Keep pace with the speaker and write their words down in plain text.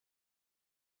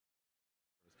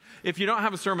If you don't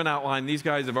have a sermon outline, these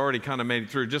guys have already kind of made it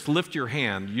through. Just lift your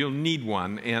hand. You'll need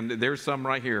one. And there's some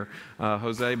right here.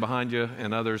 Jose behind you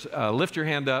and others. Lift your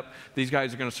hand up. These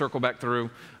guys are going to circle back through.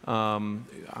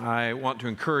 I want to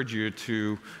encourage you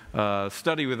to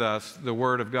study with us the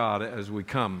Word of God as we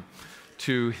come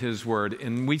to His Word.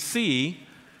 And we see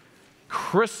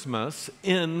Christmas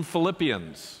in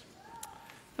Philippians.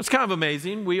 It's kind of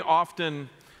amazing. We often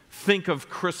think of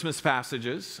Christmas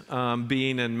passages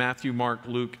being in Matthew, Mark,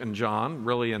 Luke, and John,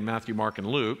 really in Matthew, Mark, and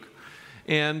Luke.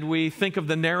 And we think of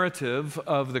the narrative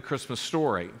of the Christmas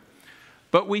story.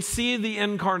 But we see the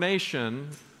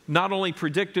incarnation not only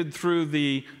predicted through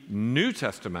the New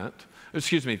Testament,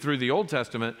 through the Old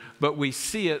Testament, but we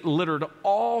see it littered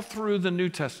all through the New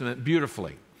Testament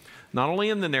beautifully. Not only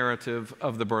in the narrative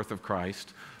of the birth of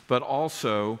Christ, but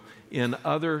also in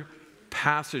other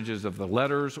passages of the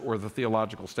letters or the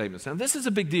theological statements. Now, this is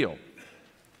a big deal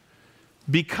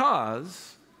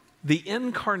because the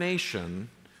incarnation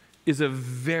is a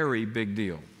very big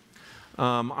deal.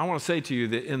 I want to say to you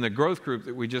that in the growth group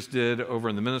that we just did over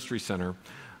in the Ministry Center,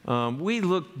 we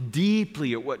looked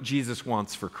deeply at what Jesus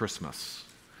wants for Christmas.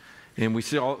 And we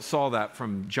saw that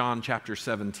from John chapter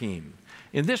 17.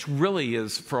 And this really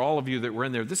is, for all of you that were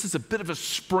in there, this is a bit of a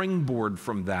springboard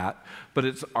from that, but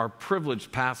it's our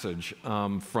privileged passage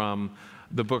from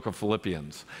the book of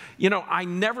Philippians. You know, I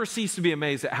never cease to be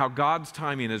amazed at how God's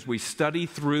timing as we study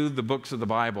through the books of the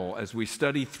Bible, as we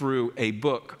study through a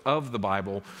book of the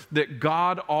Bible, that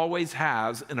God always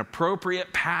has an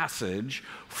appropriate passage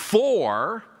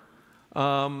for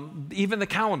even the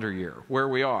calendar year where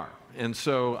we are. And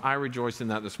so I rejoice in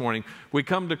that this morning. We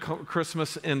come to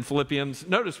Christmas in Philippians.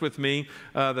 Notice with me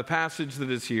the passage that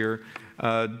is here.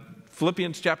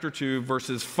 Philippians chapter 2,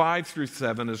 verses 5 through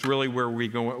 7 is really where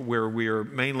we are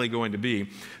mainly going to be.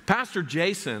 Pastor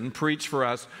Jason preached for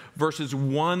us verses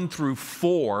 1 through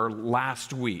 4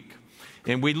 last week.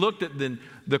 And we looked at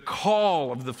the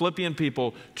call of the Philippian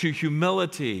people to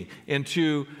humility and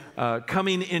to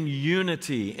coming in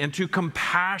unity and to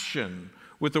compassion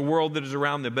with the world that is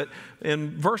around them. But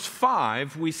in verse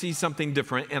 5, we see something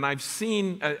different. And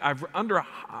I've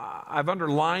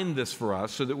underlined this for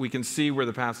us so that we can see where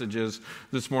the passage is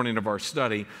this morning of our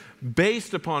study.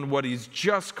 Based upon what he's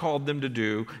just called them to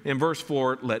do, in verse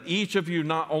 4, let each of you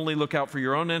not only look out for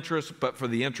your own interests, but for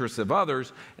the interests of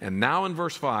others. And now in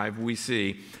verse 5, we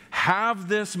see, have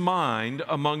this mind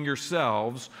among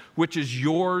yourselves, which is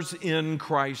yours in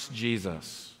Christ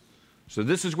Jesus. So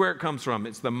this is where it comes from.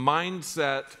 It's the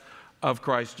mindset of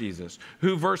Christ Jesus.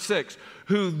 Who, verse 6,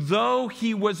 who though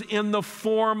he was in the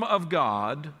form of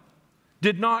God,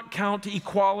 did not count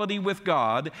equality with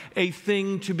God a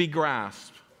thing to be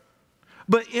grasped,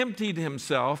 but emptied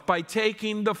himself by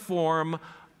taking the form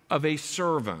of a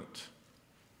servant.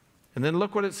 And then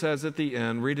look what it says at the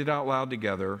end. Read it out loud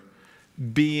together.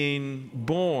 Being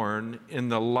born in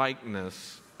the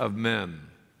likeness of men.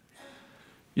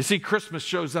 You see, Christmas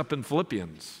shows up in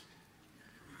Philippians.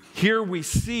 Here we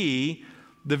see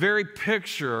the very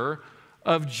picture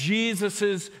of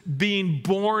Jesus' being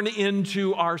born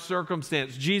into our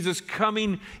circumstance, Jesus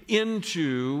coming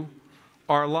into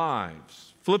our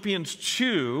lives. Philippians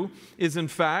 2 is, in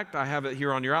fact, I have it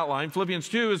here on your outline, Philippians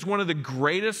 2 is one of the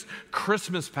greatest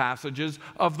Christmas passages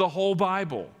of the whole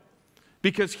Bible.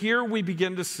 Because here we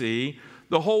begin to see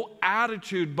the whole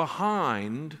attitude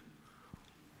behind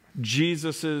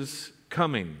Jesus'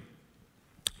 coming.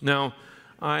 Now,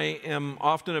 I am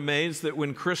often amazed that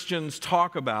when Christians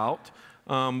talk about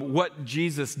what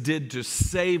Jesus did to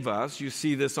save us, you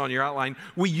see this on your outline,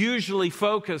 we usually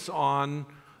focus on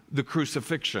the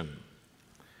crucifixion.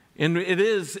 And it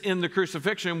is in the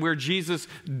crucifixion where Jesus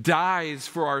dies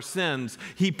for our sins.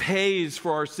 He pays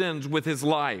for our sins with his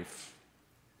life.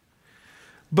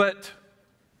 But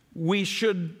we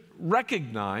should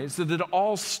recognize that it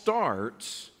all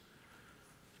starts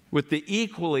with the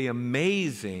equally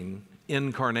amazing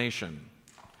incarnation.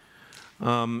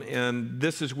 And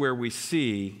this is where we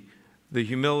see the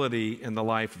humility in the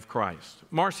life of Christ.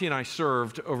 Marcy and I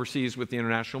served overseas with the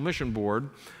International Mission Board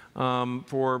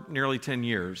for nearly 10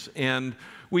 years. And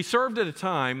we served at a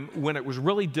time when it was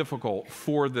really difficult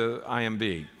for the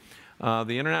IMB.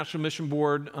 The International Mission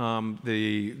Board,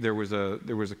 there was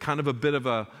a kind of a bit of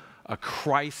a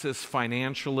crisis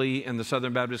financially in the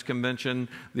Southern Baptist Convention.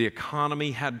 The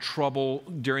economy had trouble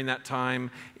during that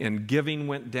time, and giving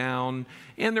went down.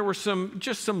 And there were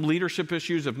just some leadership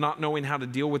issues of not knowing how to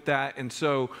deal with that. And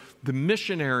so the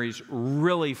missionaries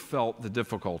really felt the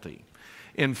difficulty.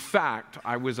 In fact,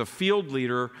 I was a field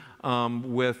leader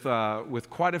with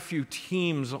quite a few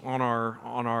teams in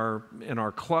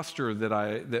our cluster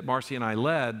that Marcy and I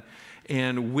led.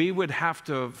 and we would have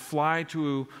to fly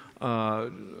to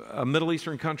a Middle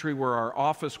Eastern country where our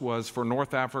office was for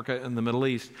North Africa and the Middle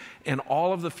East, and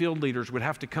all of the field leaders would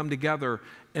have to come together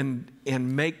and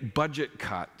make budget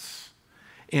cuts.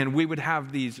 And we would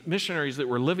have these missionaries that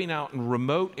were living out in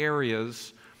remote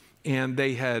areas, and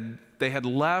they had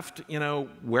left,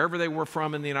 wherever they were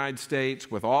from in the United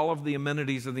States with all of the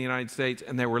amenities of the United States,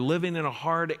 and they were living in a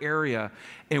hard area,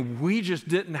 and we just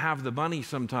didn't have the money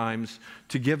sometimes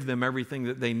to give them everything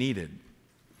that they needed.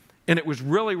 And it was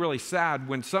really, really sad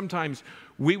when sometimes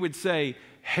we would say,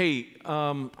 hey,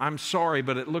 I'm sorry,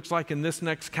 but it looks like in this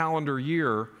next calendar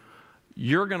year,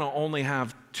 you're going to only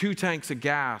have 2 tanks of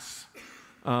gas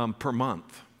per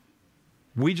month.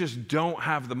 We just don't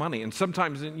have the money. And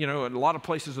sometimes, in a lot of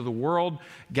places of the world,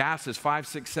 gas is $5,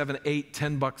 $6, $7,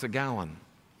 $8, $10 a gallon.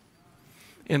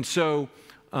 And so,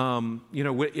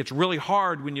 it's really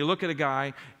hard when you look at a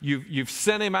guy, you've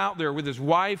sent him out there with his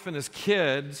wife and his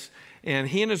kids, and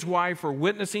he and his wife are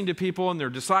witnessing to people, and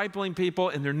they're discipling people,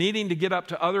 and they're needing to get up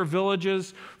to other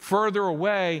villages further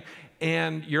away,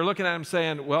 and you're looking at him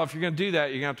saying, well, if you're going to do that,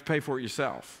 you're going to have to pay for it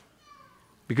yourself.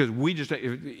 Because we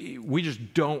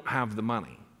just don't have the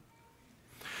money.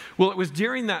 Well, it was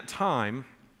during that time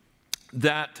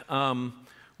that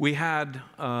we had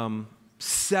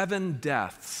 7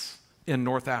 deaths in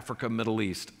North Africa, Middle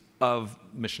East of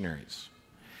missionaries.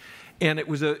 And it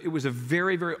was a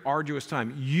very, very arduous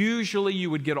time. Usually you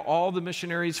would get all the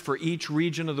missionaries for each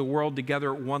region of the world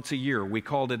together once a year. We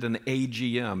called it an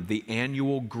AGM, the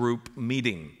annual group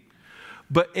meeting.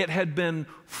 But it had been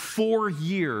 4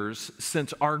 years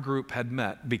since our group had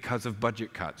met because of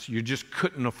budget cuts. You just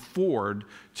couldn't afford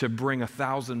to bring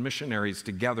 1,000 missionaries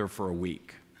together for a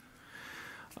week.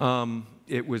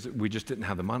 We just didn't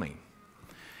have the money.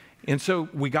 And so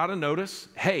we got a notice,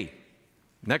 hey,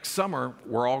 next summer,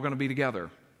 we're all going to be together.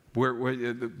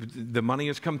 The money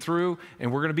has come through,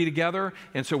 and we're going to be together.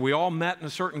 And so we all met in a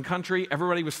certain country.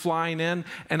 Everybody was flying in.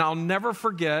 And I'll never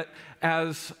forget,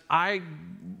 as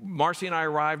Marcy and I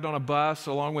arrived on a bus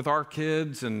along with our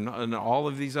kids and all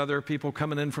of these other people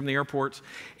coming in from the airports.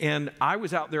 And I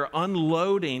was out there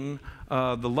unloading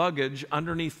the luggage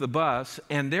underneath the bus.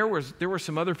 And there were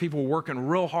some other people working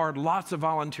real hard. Lots of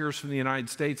volunteers from the United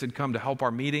States had come to help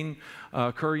our meeting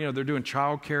occur. They're doing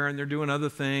childcare and they're doing other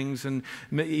things. And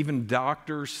even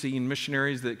doctors seeing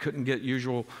missionaries that couldn't get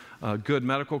usual good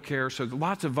medical care. So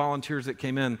lots of volunteers that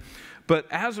came in. But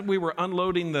as we were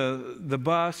unloading the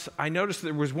bus, I noticed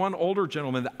there was one older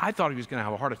gentleman that I thought he was going to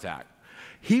have a heart attack.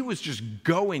 He was just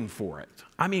going for it.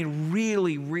 I mean,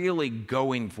 really, really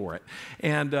going for it.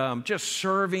 And just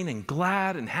serving and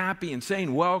glad and happy and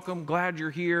saying, welcome, glad you're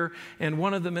here. And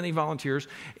one of the many volunteers.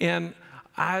 And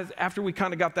after we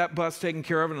kind of got that bus taken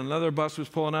care of and another bus was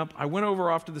pulling up, I went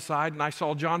over off to the side and I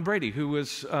saw John Brady, who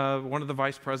was one of the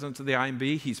vice presidents of the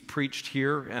IMB. He's preached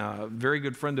here, a very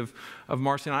good friend of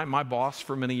Marcy and I, my boss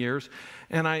for many years.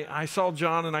 And I saw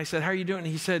John and I said, how are you doing?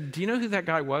 And he said, do you know who that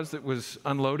guy was that was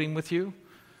unloading with you?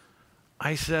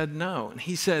 I said, no. And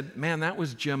he said, man, that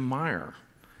was Jim Meyer.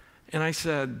 And I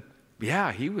said,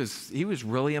 yeah, he was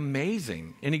really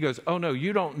amazing. And he goes, oh no,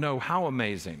 you don't know how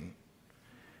amazing.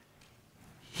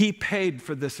 He paid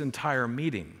for this entire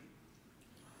meeting.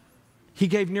 He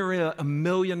gave nearly $1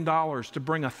 million to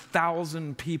bring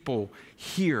 1,000 people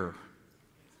here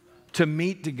to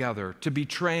meet together, to be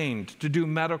trained, to do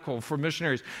medical for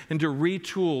missionaries, and to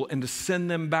retool and to send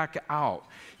them back out.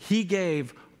 He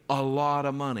gave a lot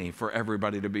of money for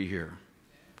everybody to be here.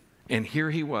 And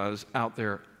here he was out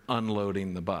there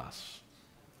unloading the bus.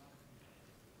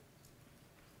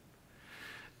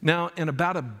 Now, and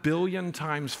about 1 billion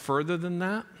times further than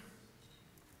that,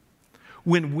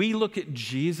 when we look at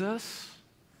Jesus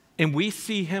and we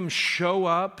see him show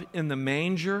up in the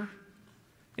manger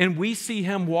and we see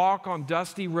him walk on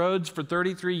dusty roads for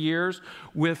 33 years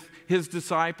with his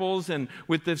disciples and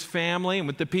with his family and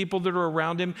with the people that are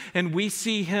around him, and we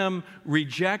see him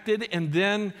rejected and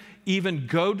then even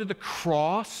go to the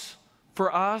cross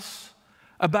for us,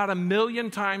 about 1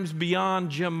 million times beyond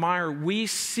Jim Meyer, we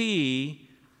see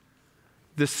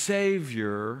the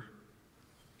Savior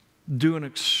do an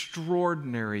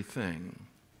extraordinary thing.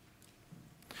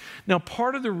 Now,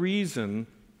 part of the reason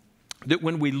that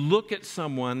when we look at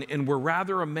someone and we're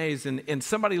rather amazed and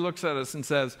somebody looks at us and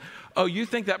says, oh, you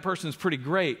think that person's pretty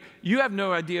great, you have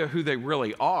no idea who they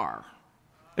really are.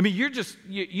 I mean,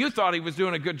 you thought he was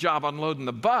doing a good job unloading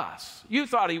the bus. You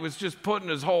thought he was just putting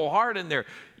his whole heart in there.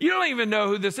 You don't even know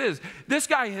who this is. This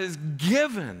guy has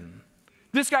given.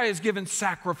 This guy is given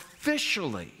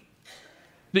sacrificially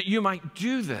that you might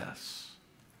do this.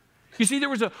 You see, there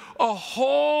was a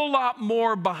whole lot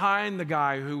more behind the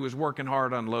guy who was working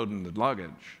hard unloading the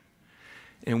luggage.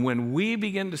 And when we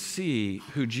begin to see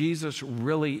who Jesus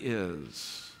really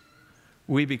is,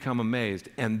 we become amazed.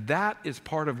 And that is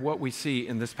part of what we see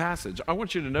in this passage. I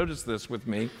want you to notice this with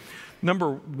me.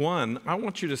 Number one, I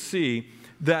want you to see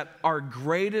that our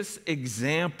greatest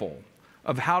example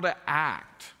of how to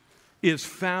act is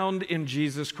found in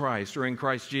Jesus Christ, or in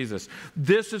Christ Jesus.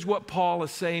 This is what Paul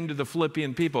is saying to the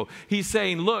Philippian people. He's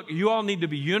saying, look, you all need to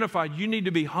be unified. You need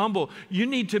to be humble. You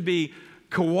need to be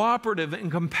cooperative and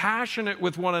compassionate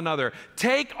with one another.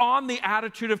 Take on the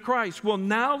attitude of Christ. Well,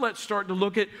 now let's start to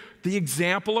look at the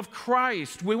example of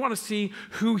Christ. We want to see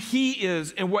who he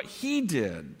is and what he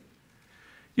did.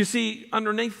 You see,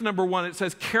 underneath number one, it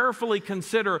says, carefully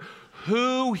consider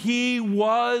who he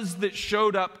was that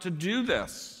showed up to do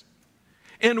this,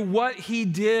 and what he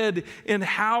did and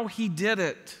how he did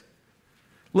it.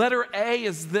 Letter A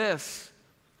is this: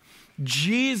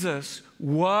 Jesus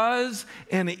was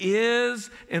and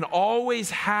is and always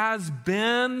has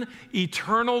been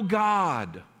eternal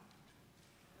God.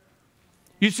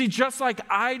 You see, just like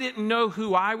I didn't know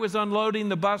who I was unloading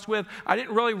the bus with, I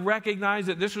didn't really recognize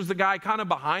that this was the guy kind of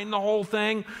behind the whole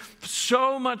thing.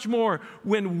 So much more,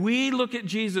 when we look at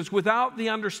Jesus without the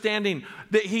understanding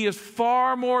that he is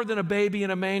far more than a baby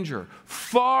in a manger,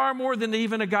 far more than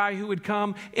even a guy who would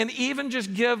come and even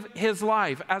just give his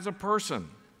life as a person.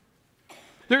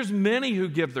 There's many who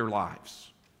give their lives.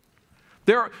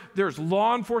 There's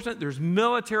law enforcement, there's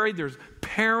military, there's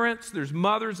parents, there's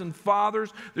mothers and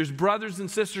fathers, there's brothers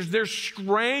and sisters, there's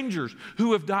strangers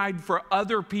who have died for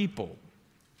other people.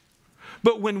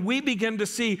 But when we begin to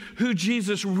see who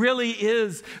Jesus really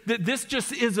is, that this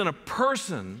just isn't a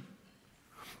person,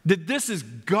 that this is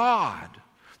God.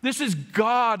 This is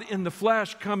God in the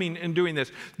flesh coming and doing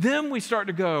this. Then we start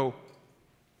to go,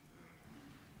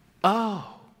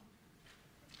 oh,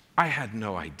 I had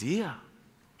no idea.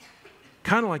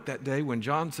 Kind of like that day when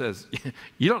John says,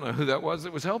 you don't know who that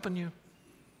was helping you.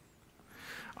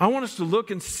 I want us to look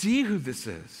and see who this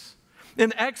is.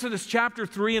 In Exodus chapter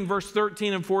 3 and verse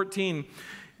 13 and 14,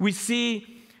 we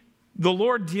see the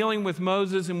Lord dealing with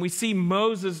Moses, and we see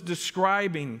Moses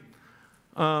describing,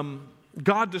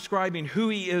 God describing who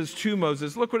he is to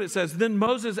Moses. Look what it says. Then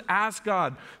Moses asked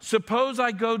God, suppose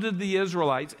I go to the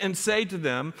Israelites and say to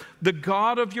them, the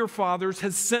God of your fathers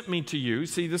has sent me to you.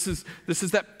 See, this is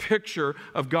that picture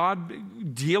of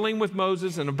God dealing with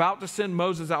Moses and about to send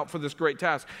Moses out for this great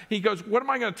task. He goes, what am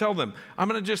I going to tell them? I'm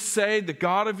going to just say the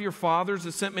God of your fathers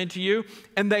has sent me to you.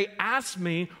 And they asked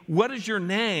me, what is your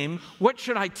name? What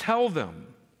should I tell them?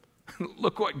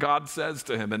 Look what God says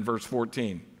to him in verse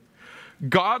 14.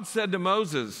 God said to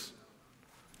Moses,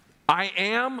 I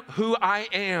am who I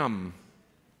am.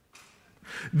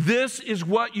 This is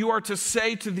what you are to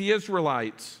say to the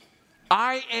Israelites.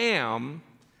 I am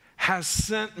has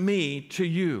sent me to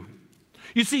you.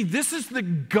 You see, this is the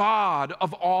God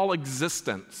of all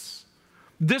existence.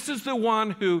 This is the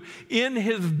one who, in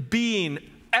his being,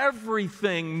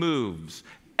 everything moves,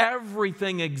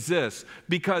 everything exists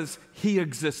because he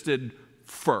existed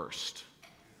first.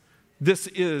 This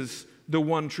is the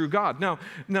one true God. Now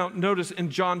notice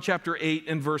in John chapter 8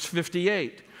 and verse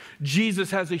 58,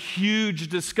 Jesus has a huge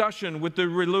discussion with the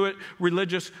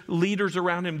religious leaders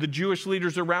around him, the Jewish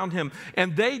leaders around him,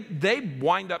 and they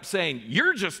wind up saying,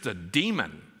 you're just a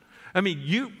demon. I mean,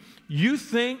 you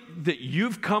think that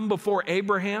you've come before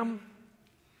Abraham?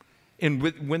 And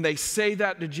when they say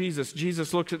that to Jesus,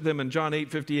 Jesus looks at them in John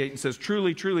 8:58 and says,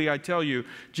 truly, truly, I tell you,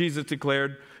 Jesus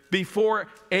declared, before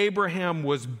Abraham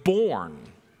was born,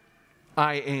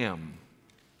 I am.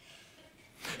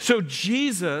 So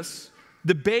Jesus,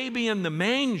 the baby in the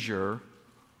manger,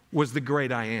 was the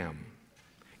great I am.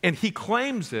 And he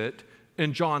claims it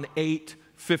in John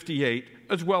 8:58,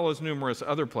 as well as numerous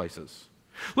other places.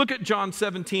 Look at John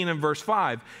 17 and verse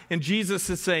 5. And Jesus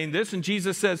is saying this, and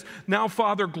Jesus says, now,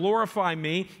 Father, glorify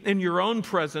me in your own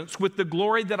presence with the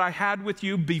glory that I had with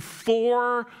you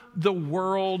before the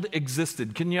world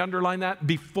existed. Can you underline that?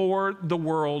 Before the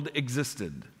world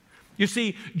existed. You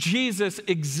see, Jesus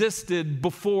existed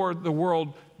before the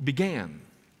world began.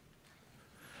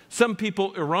 Some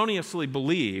people erroneously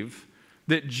believe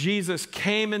that Jesus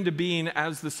came into being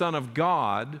as the Son of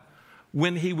God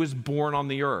when he was born on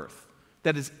the earth.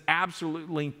 That is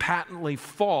absolutely, patently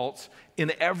false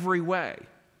in every way.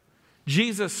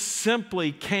 Jesus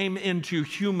simply came into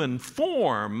human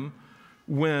form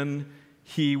when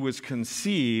he was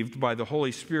conceived by the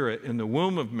Holy Spirit in the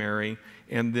womb of Mary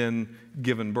and then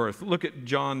given birth. Look at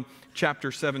John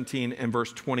chapter 17 and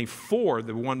verse 24,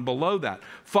 the one below that.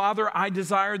 Father, I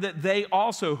desire that they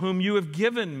also, whom you have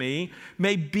given me,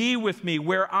 may be with me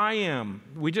where I am.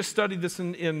 We just studied this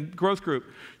in growth group.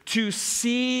 To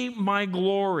see my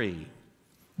glory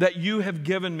that you have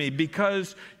given me,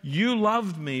 because you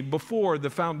loved me before the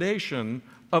foundation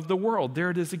of the world. There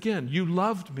it is again. You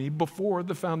loved me before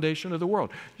the foundation of the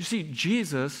world. You see,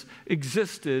 Jesus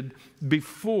existed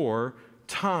before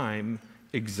time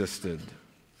existed.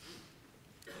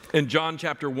 In John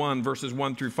chapter 1, verses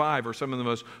 1 through 5 are some of the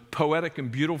most poetic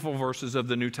and beautiful verses of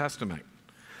the New Testament.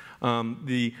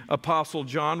 The Apostle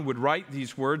John would write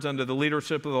these words under the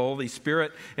leadership of the Holy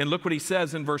Spirit. And look what he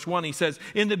says in verse 1. He says,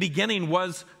 in the beginning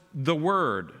was the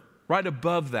Word. Right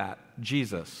above that,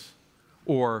 Jesus,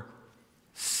 or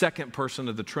second person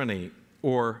of the Trinity,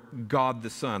 or God the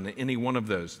Son, any one of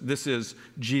those. This is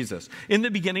Jesus. In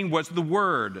the beginning was the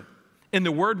Word, and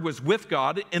the Word was with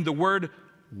God, and the Word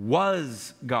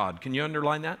was God. Can you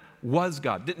underline that? Was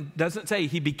God. Doesn't say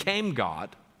he became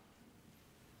God.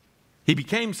 He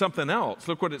became something else.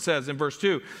 Look what it says in verse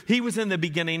 2. He was in the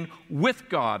beginning with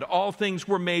God. All things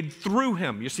were made through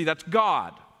him. You see, that's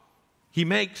God.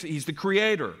 He's the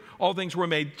creator. All things were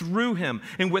made through him.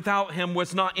 And without him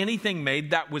was not anything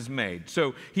made that was made.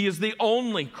 So he is the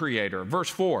only creator. Verse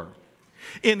 4.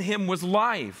 In him was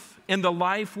life, and the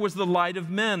life was the light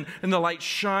of men. And the light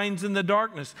shines in the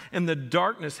darkness, and the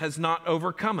darkness has not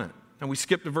overcome it. And we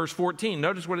skip to verse 14.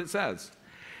 Notice what it says.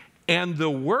 And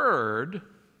the Word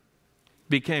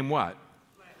became what?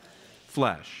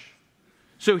 Flesh.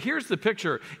 So here's the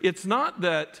picture. It's not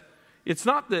that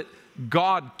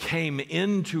God came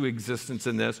into existence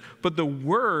in this, but the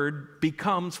Word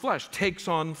becomes flesh, takes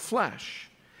on flesh,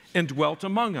 and dwelt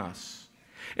among us.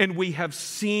 And we have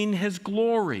seen his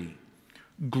glory,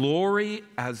 glory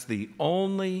as the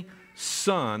only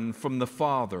Son from the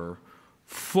Father,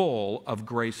 full of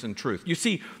grace and truth. You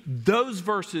see, those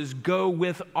verses go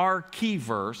with our key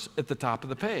verse at the top of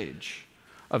the page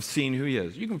of seeing who he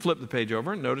is. You can flip the page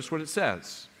over and notice what it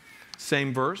says.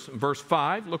 Same verse, verse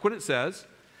 5, look what it says.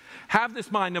 Have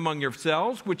this mind among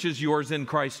yourselves, which is yours in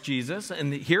Christ Jesus.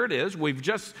 And here it is. We've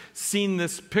just seen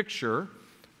this picture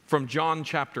from John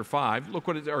chapter 5. Look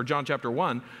what it is, or John chapter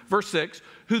 1, verse 6.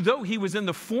 Who though he was in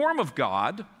the form of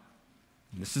God,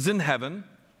 this is in heaven,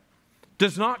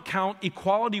 does not count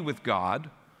equality with God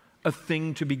a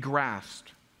thing to be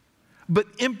grasped, but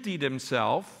emptied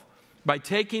himself by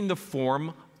taking the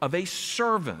form of a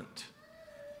servant,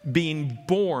 being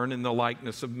born in the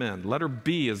likeness of men. Letter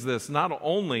B is this. Not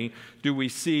only do we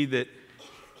see that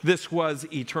this was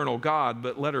eternal God,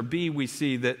 but letter B, we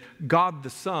see that God the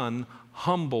Son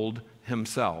humbled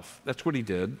himself. That's what he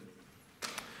did.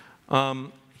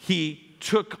 He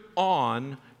took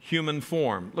on human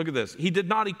form. Look at this. He did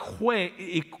not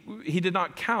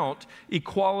count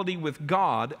equality with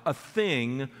God a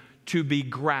thing to be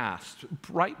grasped.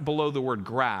 Right below the word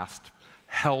grasped,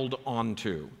 held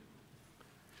onto.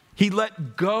 He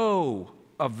let go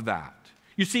of that.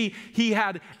 You see, he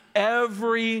had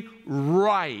every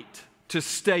right to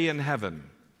stay in heaven.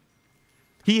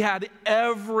 He had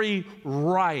every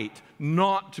right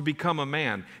not to become a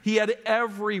man. He had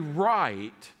every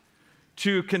right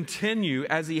to continue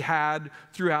as he had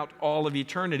throughout all of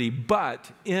eternity.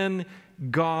 But in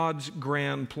God's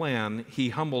grand plan, he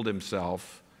humbled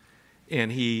himself,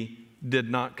 and he did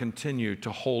not continue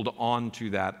to hold on to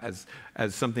that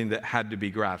as something that had to be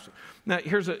grasped. Now,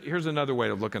 here's another way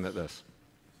of looking at this.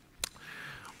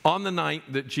 On the night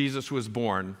that Jesus was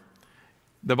born,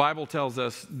 the Bible tells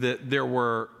us that there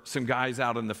were some guys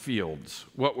out in the fields.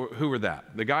 Who were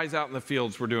that? The guys out in the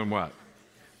fields were doing what?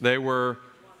 They were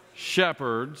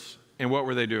shepherds, and what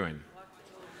were they doing?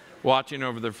 Watching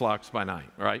over their flocks by night,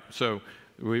 right? So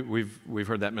we've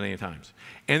heard that many times.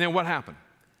 And then what happened?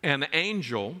 An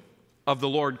angel of the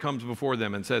Lord comes before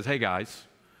them and says, hey guys,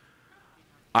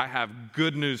 I have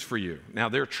good news for you. Now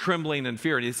they're trembling in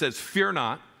fear. And he says, fear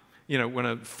not. You know, when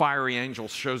a fiery angel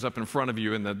shows up in front of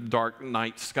you in the dark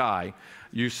night sky,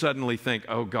 you suddenly think,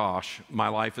 oh gosh, my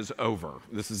life is over.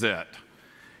 This is it.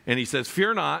 And he says,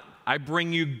 fear not, I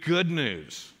bring you good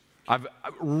news.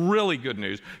 Really good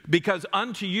news. Because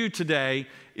unto you today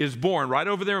is born, right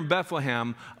over there in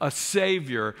Bethlehem, a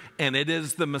Savior, and it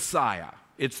is the Messiah.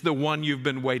 It's the one you've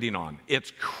been waiting on.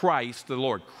 It's Christ the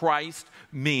Lord. Christ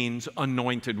means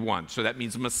anointed one. So that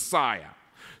means Messiah.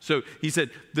 So he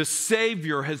said, the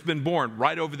Savior has been born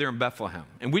right over there in Bethlehem.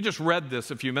 And we just read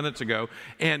this a few minutes ago.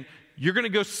 And you're going to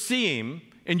go see him,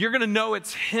 and you're going to know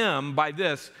it's him by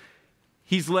this.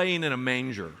 He's laying in a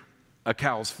manger, a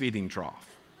cow's feeding trough.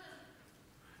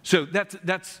 So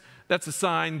that's That's a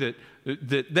sign that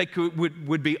they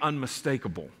would be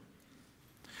unmistakable.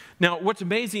 Now, what's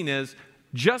amazing is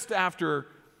just after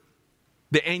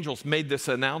the angels made this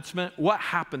announcement, what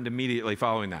happened immediately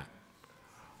following that?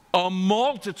 A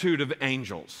multitude of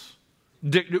angels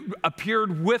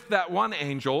appeared with that one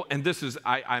angel, and this is,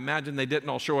 I imagine they didn't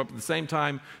all show up at the same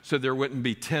time, so there wouldn't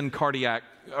be 10 cardiac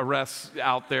arrests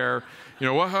out there. You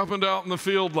know, what happened out in the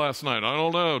field last night? I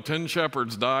don't know. 10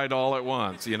 shepherds died all at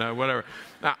once, you know, whatever.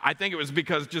 Now, I think it was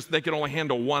because just they could only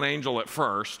handle one angel at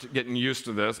first, getting used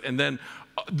to this, and then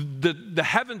the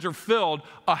heavens are filled.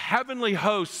 A heavenly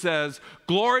host says,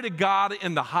 "Glory to God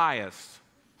in the highest,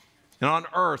 and on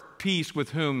earth peace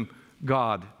with whom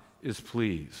God is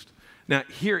pleased." Now,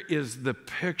 here is the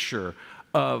picture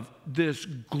of this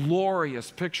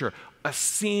glorious picture, a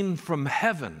scene from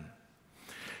heaven.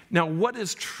 Now, what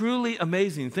is truly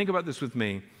amazing, think about this with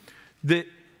me, that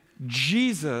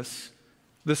Jesus,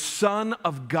 the Son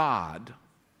of God,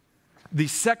 the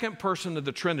second person of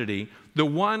the Trinity, the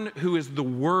one who is the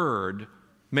Word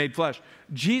made flesh,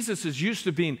 Jesus is used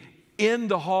to being in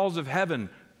the halls of heaven,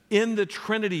 in the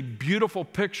Trinity, beautiful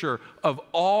picture of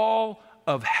all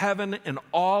of heaven and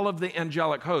all of the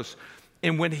angelic hosts.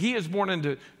 And when he is born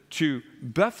into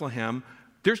Bethlehem,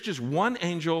 there's just one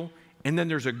angel, and then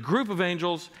there's a group of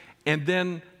angels, and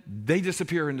then they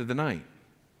disappear into the night.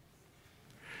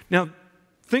 Now,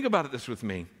 think about it this with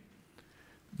me.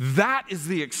 That is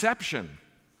the exception.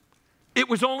 It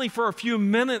was only for a few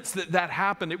minutes that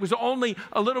happened. It was only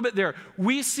a little bit there.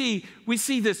 We see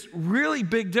this really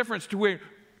big difference to where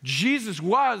Jesus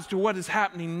was to what is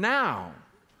happening now.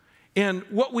 And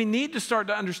what we need to start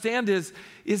to understand is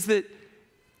that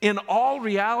in all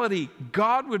reality,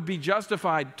 God would be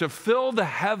justified to fill the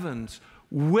heavens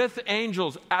with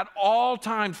angels at all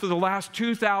times for the last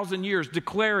 2,000 years,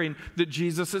 declaring that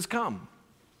Jesus has come.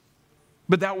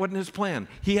 But that wasn't his plan.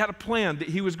 He had a plan that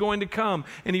he was going to come,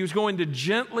 and he was going to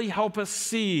gently help us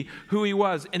see who he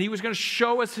was, and he was going to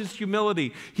show us his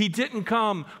humility. He didn't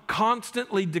come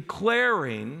constantly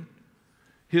declaring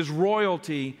his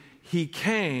royalty. He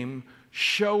came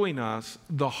showing us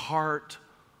the heart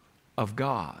of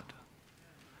God,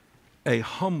 a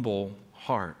humble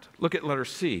heart. Look at letter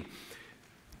C.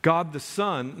 God the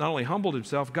Son not only humbled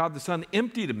himself, God the Son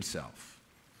emptied himself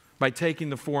by taking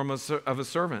the form of a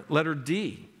servant. Letter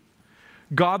D.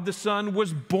 God the Son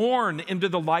was born into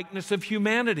the likeness of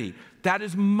humanity. That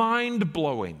is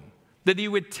mind-blowing, that he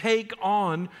would take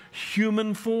on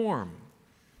human form,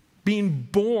 being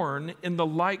born in the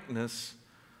likeness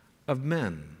of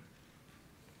men.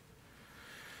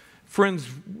 Friends,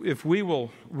 if we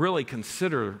will really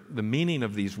consider the meaning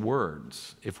of these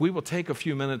words, if we will take a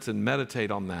few minutes and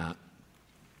meditate on that,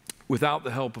 without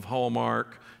the help of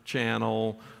Hallmark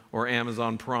Channel or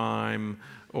Amazon Prime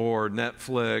or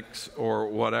Netflix or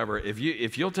whatever,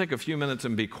 if you'll take a few minutes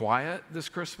and be quiet this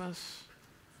Christmas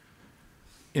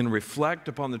and reflect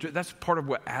upon the truth, that's part of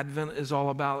what Advent is all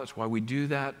about. That's why we do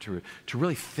that, to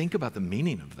really think about the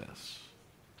meaning of this.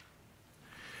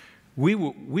 We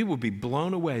will be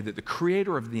blown away that the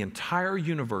creator of the entire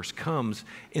universe comes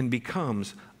and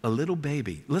becomes a little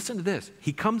baby. Listen to this.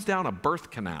 He comes down a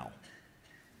birth canal.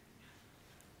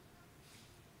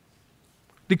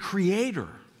 The creator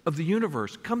of the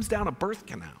universe comes down a birth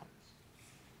canal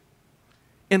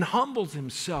and humbles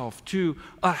himself to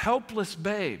a helpless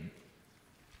babe.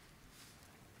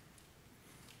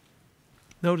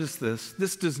 Notice this.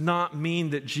 This does not mean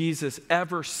that Jesus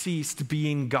ever ceased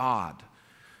being God.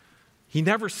 He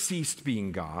never ceased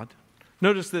being God.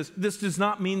 Notice this. This does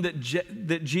not mean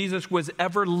that Jesus was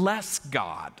ever less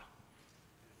God.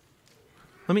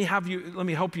 Let me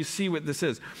help you see what this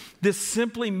is. This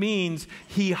simply means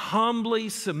he humbly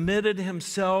submitted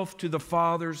himself to the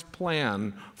Father's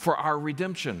plan for our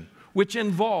redemption, which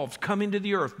involves coming to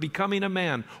the earth, becoming a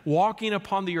man, walking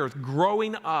upon the earth,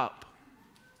 growing up,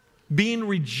 being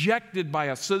rejected by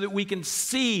us so that we can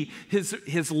see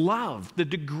his love, the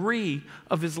degree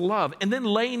of his love, and then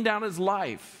laying down his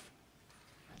life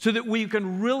so that we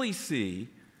can really see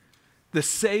the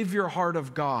Savior heart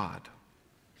of God.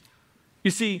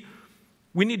 You see,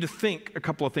 we need to think a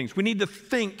couple of things. We need to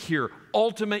think here,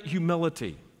 ultimate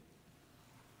humility.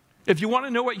 If you want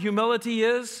to know what humility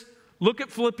is, look at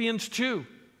Philippians 2.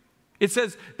 It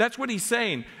says, that's what he's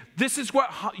saying. This is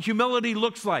what humility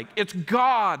looks like. It's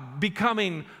God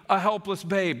becoming a helpless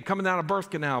babe, coming out of a birth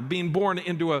canal, being born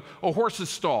into a horse's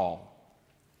stall,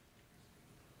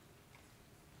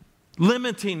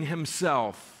 limiting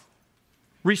himself,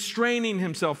 restraining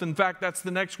himself. In fact, that's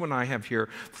the next one I have here.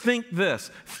 Think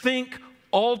this. Think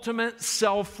ultimate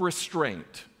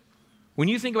self-restraint. When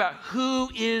you think about who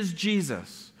is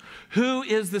Jesus, Who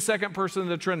is the second person of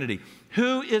the Trinity?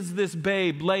 Who is this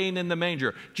babe laying in the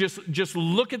manger? Just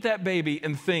look at that baby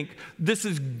and think, this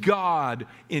is God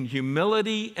in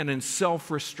humility and in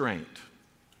self-restraint,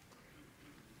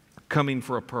 coming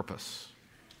for a purpose.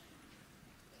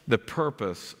 The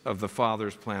purpose of the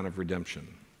Father's plan of redemption.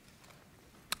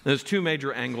 There's two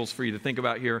major angles for you to think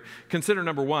about here. Consider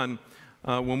number one,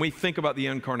 when we think about the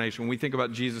incarnation, when we think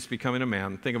about Jesus becoming a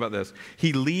man, think about this.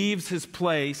 He leaves his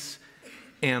place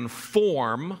and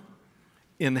form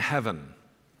in heaven.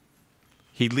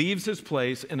 He leaves his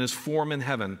place and his form in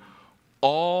heaven.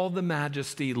 All the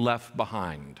majesty left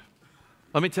behind.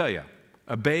 Let me tell you,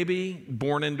 a baby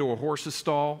born into a horse's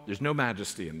stall, there's no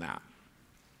majesty in that.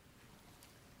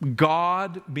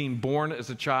 God being born as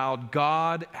a child,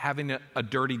 God having a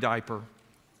dirty diaper,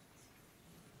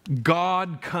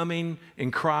 God coming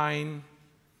and crying,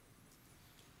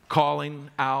 calling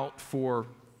out for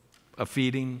a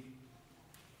feeding.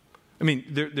 I mean,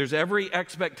 there's every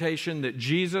expectation that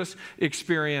Jesus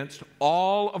experienced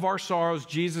all of our sorrows.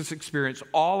 Jesus experienced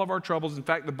all of our troubles. In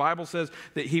fact, the Bible says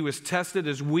that he was tested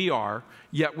as we are,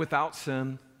 yet without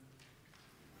sin.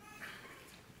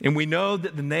 And we know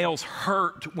that the nails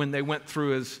hurt when they went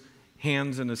through his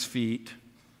hands and his feet.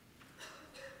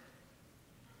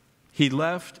 He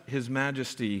left his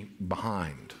majesty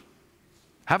behind.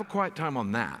 Have a quiet time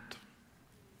on that.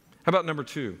 How about number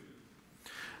two?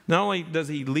 Not only does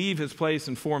he leave his place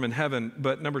and form in heaven,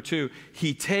 but number two,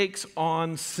 he takes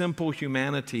on simple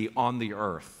humanity on the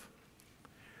earth.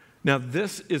 Now,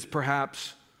 this is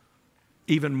perhaps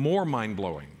even more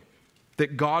mind-blowing,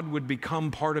 that God would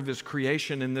become part of his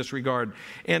creation in this regard.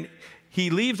 And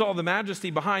he leaves all the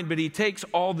majesty behind, but he takes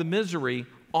all the misery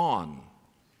on.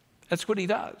 That's what he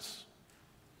does.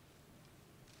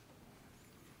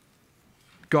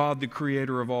 God, the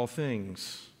creator of all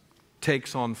things,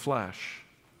 takes on flesh,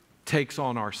 takes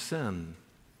on our sin,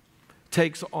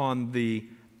 takes on the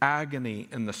agony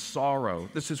and the sorrow.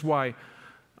 This is why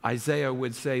Isaiah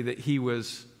would say that he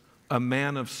was a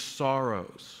man of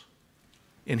sorrows.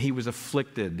 And he was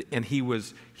afflicted, and he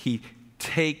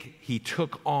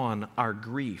took on our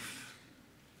grief.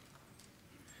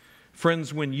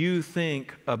 Friends, when you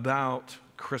think about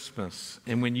Christmas,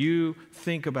 and when you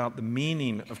think about the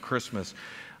meaning of Christmas,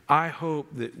 I hope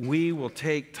that we will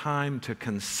take time to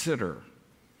consider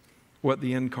what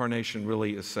the incarnation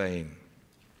really is saying.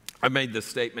 I made this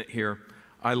statement here.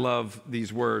 I love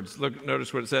these words. Look,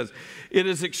 notice what it says. It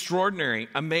is extraordinary,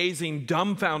 amazing,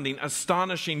 dumbfounding,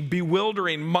 astonishing,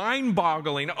 bewildering,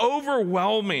 mind-boggling,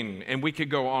 overwhelming, and we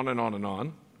could go on and on and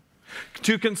on,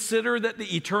 to consider that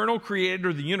the eternal creator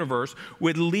of the universe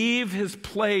would leave his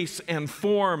place and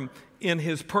form in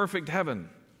his perfect heaven.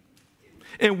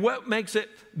 And what makes it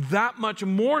that much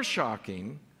more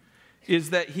shocking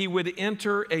is that he would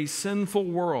enter a sinful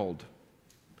world,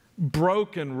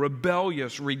 broken,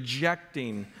 rebellious,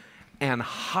 rejecting, and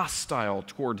hostile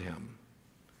toward him.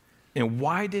 And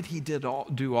why did he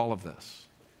do all of this?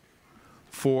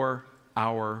 For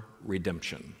our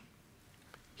redemption.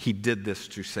 He did this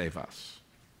to save us.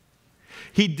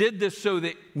 He did this so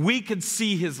that we could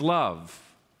see his love.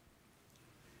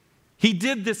 He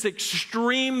did this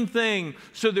extreme thing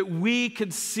so that we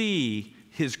could see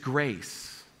his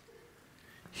grace.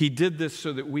 He did this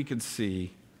so that we could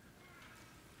see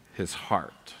his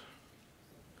heart.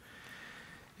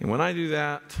 And when I do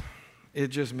that, it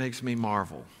just makes me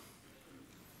marvel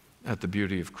at the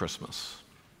beauty of Christmas.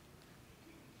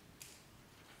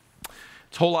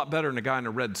 It's a whole lot better than a guy in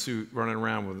a red suit running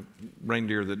around with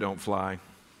reindeer that don't fly.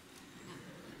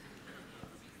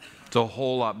 It's a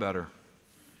whole lot better.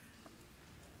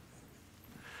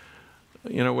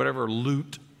 You know, whatever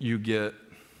loot you get,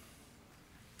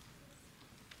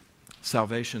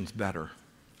 salvation's better.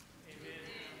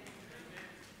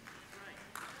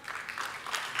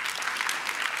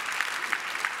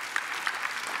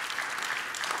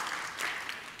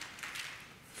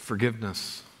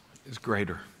 Forgiveness is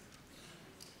greater.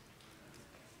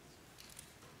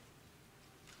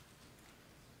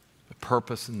 The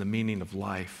purpose and the meaning of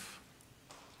life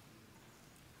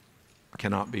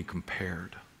cannot be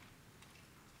compared.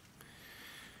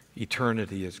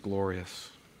 Eternity is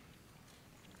glorious.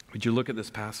 Would you look at this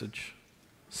passage?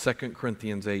 2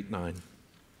 Corinthians 8:9.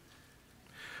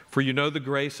 For you know the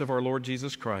grace of our Lord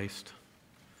Jesus Christ,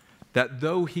 that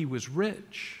though he was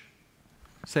rich,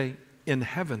 say, in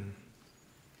heaven,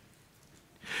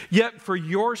 yet for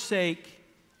your sake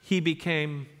he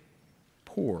became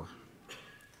poor,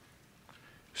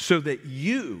 so that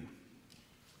you,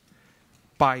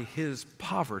 by his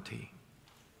poverty,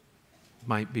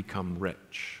 might become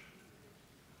rich.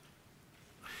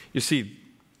 You see,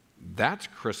 That's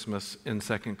Christmas in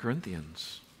 2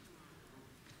 Corinthians.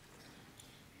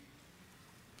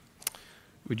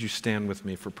 Would you stand with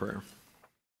me for prayer?